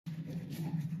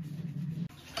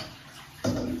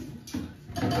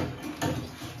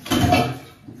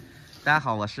大家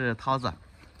好，我是涛子。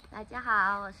大家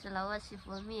好，我是老挝媳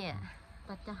妇MEE。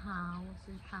大家好，我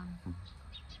是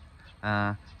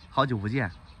汤。好久不见。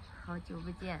好久不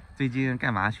见。最近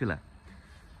干嘛去了？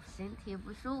身体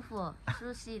不舒服，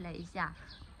休息了一下。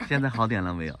现在好点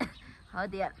了没有？好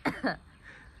点。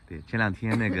对，前2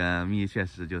天那个咪确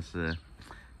实就是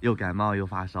又感冒又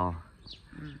发烧，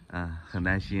很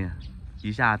担心，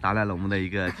一下打乱了我们的一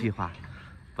个计划。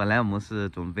本来我们是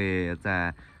准备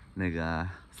在那个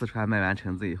四川卖完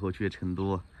橙子以后去成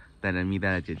都，带着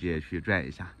姐姐去转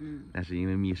一下。但是因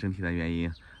为咪身体的原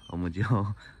因，我们就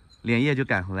连夜就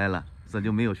赶回来了，所以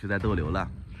就没有去再逗留了。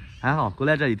还好回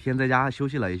来这几天在家休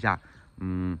息了一下，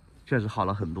确实好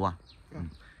了很多。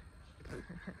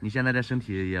你现在这身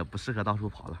体也不适合到处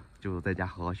跑了，就在家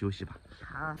好好休息吧。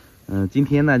好。今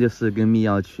天呢就是跟咪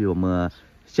要去我们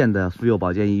县的妇幼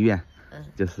保健医院，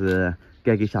就是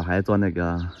该给小孩做那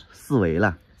个4维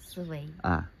了。4维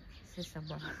啊？是什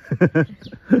么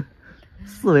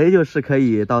？4维就是可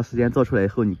以到时间做出来以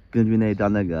后，你根据那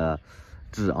张那个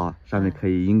纸啊，上面可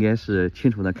以应该是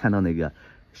清楚的看到那个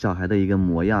小孩的一个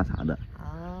模样啥的。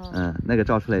那个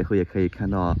照出来以后也可以看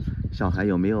到小孩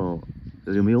有没有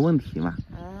问题嘛。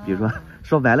比如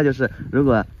说白了就是如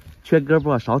果缺胳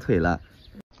膊少腿了，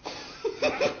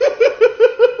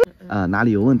哪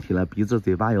里有问题了，鼻子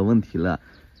嘴巴有问题了，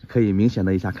可以明显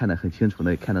的一下看得很清楚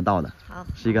的看得到的。好，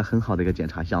是一个很好的一个检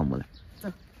查项目了。走。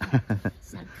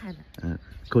想看的。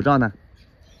口罩呢？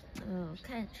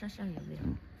看车上有没有。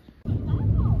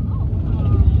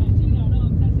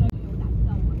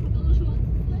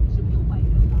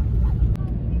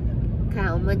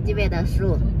看我们这边的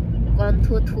树，光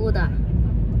秃秃的，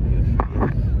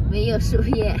没有树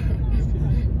叶。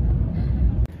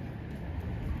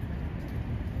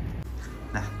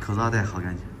来，口罩戴好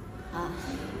干净。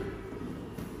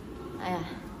哎呀，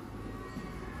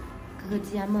哥哥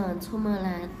姐们出门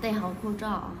了戴好口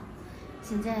罩。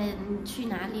现在去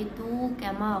哪里都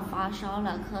感冒发烧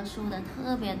了，咳嗽的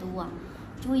特别多，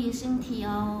注意身体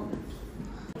哦。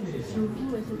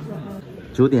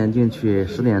9点进去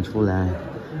，10点出来，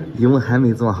题目还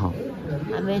没做好。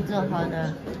还没做好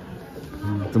呢。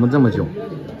怎么这么久？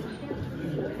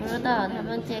不知道他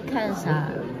们在看啥。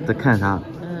在看啥？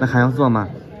那还要做吗？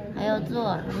还要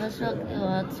做，他们说给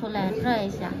我出来转一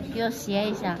下，给我歇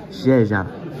一下。歇一下。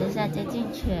等下再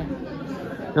进去。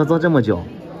要做这么久？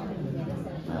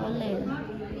好累了。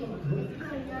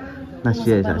那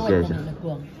歇一下，歇一下。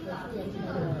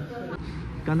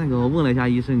刚那个我问了一下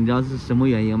医生，你知道是什么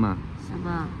原因吗？什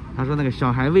么？他说那个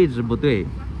小孩位置不对。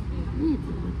位置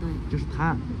不对？就是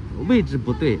他位置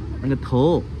不对，那个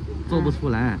头做不出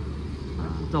来，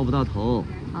照不到头。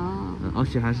而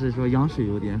且还是说羊水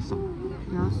有点少。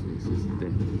羊水是啥？对，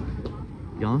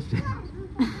羊水。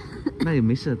那也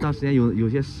没事，到时间有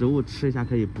些食物吃一下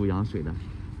可以补羊水的，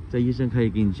这医生可以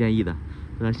给你建议的。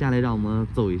说下来让我们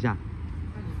走一下，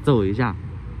动一下，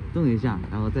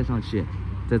然后再上去，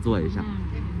再做一下。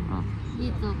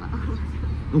你走吧。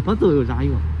我走有啥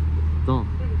用？走，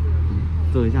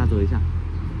走一下。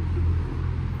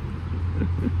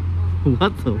我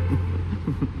走。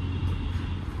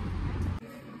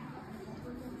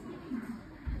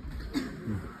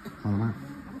好了吗？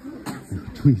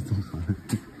终于做好了。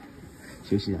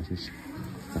休息一下，休息。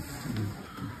走。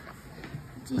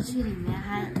进去里面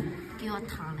还给我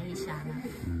躺了一下呢，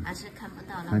还是看不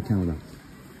到了。还看不到。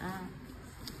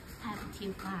太不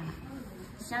听话了，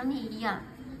像你一样。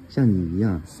像你一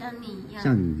样。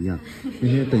那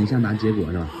先等一下拿结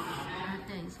果是吧？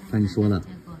等一下。那你说了。结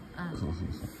果。好。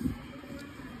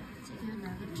这边拿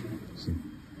个纸。行。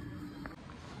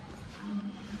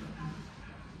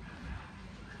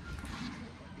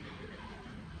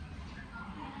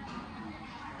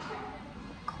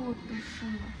裤子湿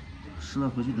了。湿了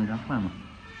回去等下换嘛。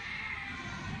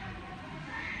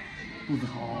肚子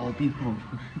好逼迫。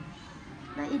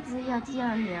那一直要这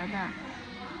样量的。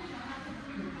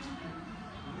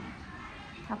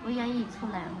他不愿意出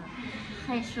来了，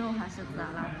害羞还是咋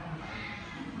了？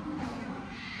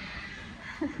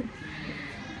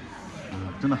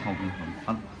真的好不好？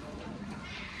好了，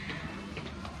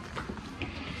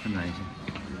伸展一下。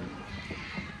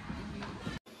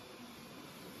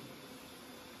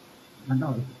看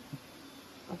到了。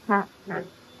我看。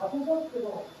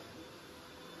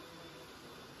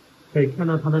可以看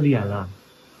到他的脸了。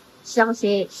像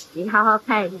谁？你好好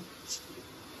看。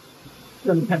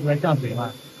这能看出来像谁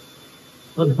吗？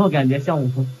我怎么感觉像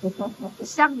我？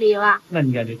像你吧？那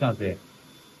你感觉像谁？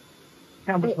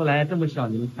看不出来，这么小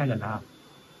你们看着啥？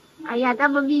哎呀，那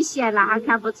么明显了还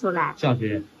看不出来？像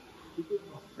谁？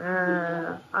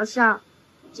好像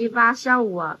嘴巴像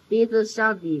我，鼻子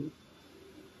像你。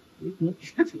你怎么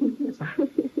看出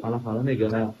来？好了好了，那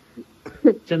个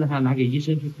现在还拿给医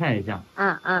生去看一下。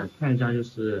看一下就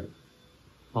是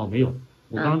好没有？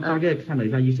我刚大概看了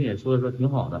一下，医生也说挺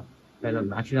好的，再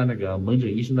拿去让那个门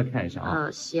诊医生再看一下啊。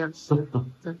行，走。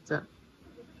走。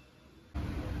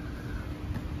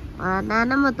哇，拿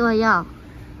那么多药，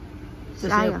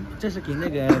加油！这是给那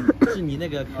个治你那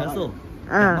个咳嗽、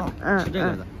感冒吃这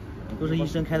个的，都是医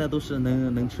生开的，都是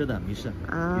能吃的，没事。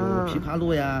有枇杷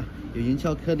露呀，有银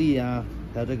翘颗粒呀，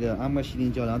还有这个阿莫西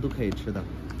林胶囊都可以吃的。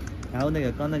然后那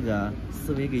个刚那个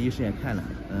思维给医生也看了，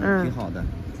挺好的，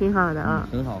挺好的啊，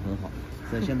很好。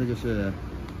所以现在就是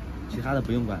其他的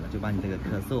不用管了，就把你这个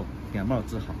咳嗽、感冒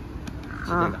治好，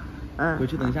吃这个。回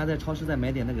去等一下在超市再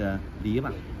买点那个梨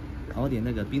吧，熬点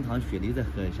那个冰糖雪梨再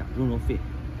喝一下，润肺。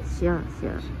行。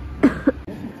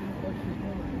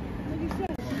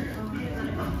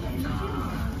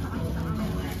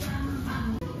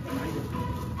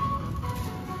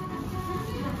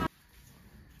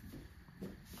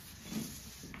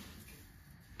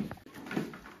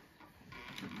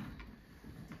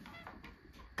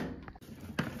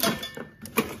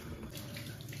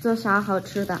做啥好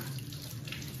吃的？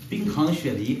冰糖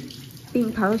雪梨。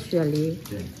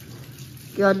对，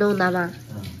给我弄的吗？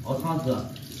熬汤喝。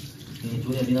给你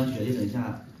煮点冰糖雪梨，等一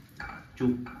下就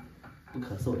不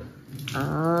咳嗽了。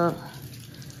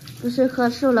不是喝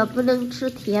瘦了不能吃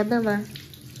甜的吗？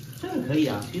这个可以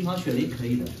啊，冰糖雪梨可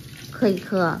以的。可以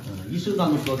喝。医生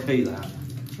当中说可以的。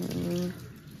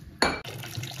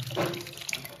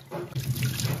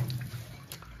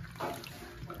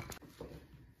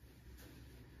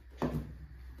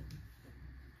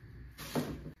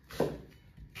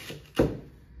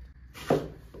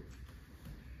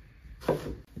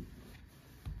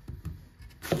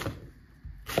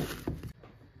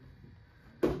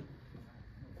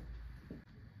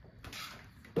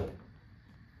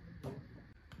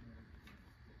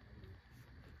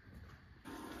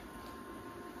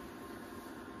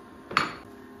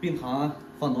冰糖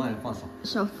放多还是放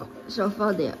少？少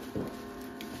放点。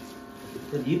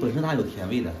这梨本身它有甜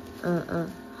味的。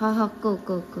好，够。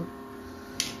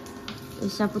等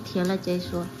下不甜了再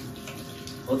说。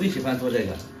我最喜欢做这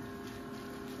个。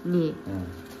你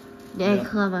爱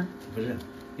喝吗？不是，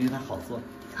因为它好做。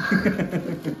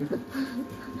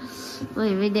我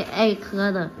以为你爱喝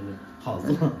呢。不是，好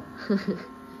做。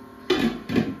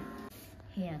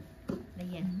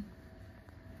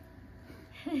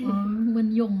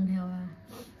mình dùng theo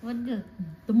vẫn được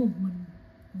tấm một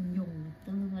mình dùng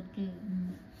都vẫn được。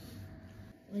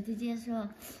我姐姐说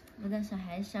我的小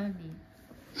孩像你。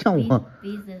像我。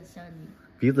鼻子像你。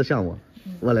鼻子像我。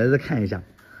我来再看一下。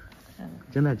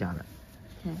真的假的？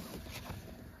看。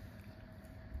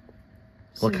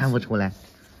我看不出来。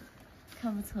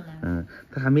看不出来。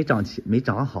它还没长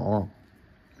好。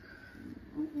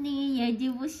你眼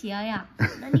睛不行呀？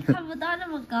那你看不到那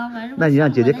么高吗？那你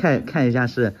让姐姐看一下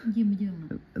是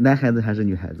男孩子还是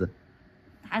女孩子？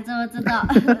他怎么知道？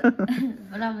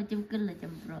不然我就跟了，就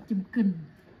不知道。就跟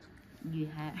女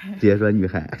孩。姐姐说女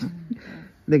孩。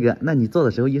那个，那你做的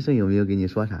时候医生有没有给你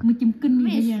说啥？没说。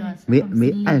没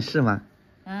暗示吗？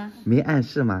没暗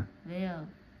示吗？没有。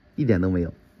一点都没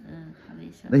有。他没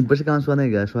说。那你不是刚说那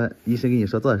个说医生跟你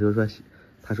说做的时候说，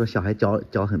他说小孩脚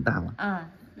很大吗？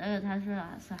然后他说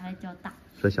小孩脚大。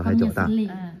说小孩脚大。我姐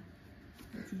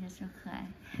姐说可爱。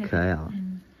可爱啊。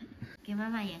给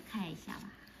妈妈也看一下吧。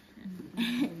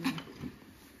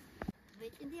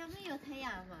今天没有太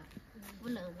阳嘛，不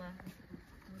冷吗？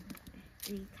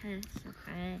你看小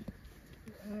孩。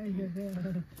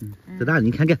这大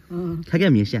你看看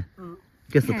明显。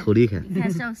这是头离开。你看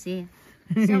像谁？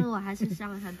像我还是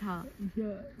像韩涛？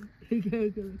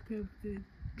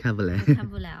看不来。看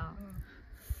不了。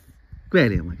怪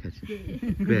脸吗？看起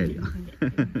怪脸。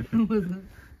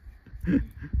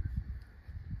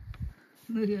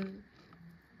那个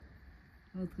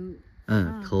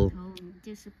头。头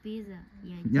就是鼻子，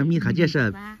眼睛。人家蜜他这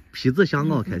是皮子香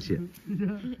膏，看起。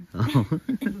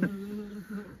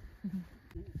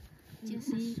这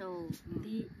是手的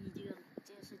已经，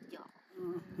这是脚，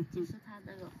这是他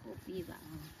那个后臂吧。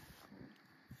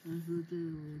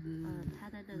他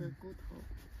的那个骨头。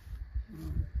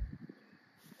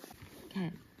看，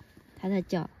他的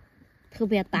脚特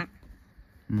别大。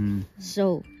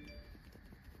瘦。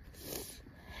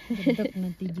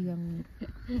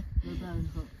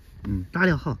大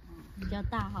料好。脚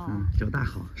大好。脚大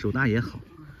好，手大也好，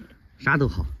啥都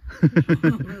好。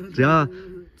只要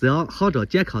好找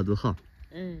健康就好。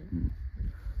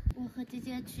我和姐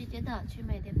姐去街道去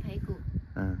买点排骨。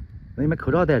那你们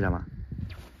口罩戴着吗？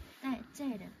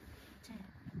摘着。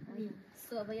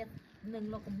说不也能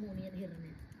落个木呢？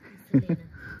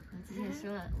我之前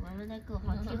说我们的狗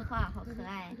好听话，好可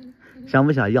爱。想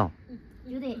不想要？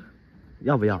有的。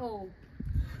要不要？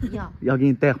要。要给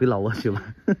你带回老挝去吧？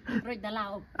不是的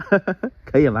啦。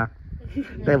可以吗？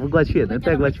带不过去，能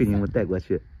带过去你们带过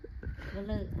去。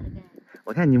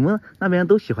我看你们那边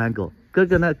都喜欢狗，哥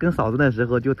哥那跟嫂子那时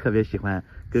候就特别喜欢，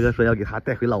哥哥说要给他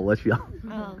带回老挝去啊。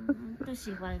都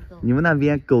喜欢狗。你们那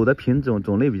边狗的品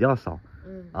种类比较少。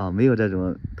没有这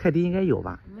种泰迪应该有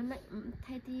吧？我们那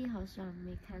泰迪好像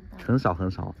没看到。很少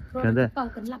很少，现在。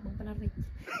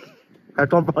还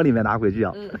装包里面拿回去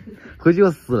啊？回去就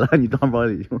死了，你装包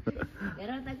里就。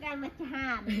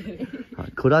好，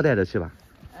口罩戴着去吧。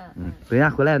等一下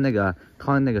回来那个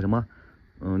汤那个什么，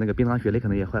那个冰糖雪梨可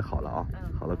能也快好了啊。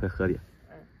好了，快喝点。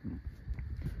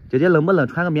姐姐冷不冷？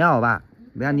穿个棉袄吧，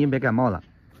等下你别感冒了。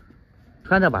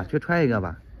穿着吧，去穿一个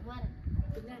吧。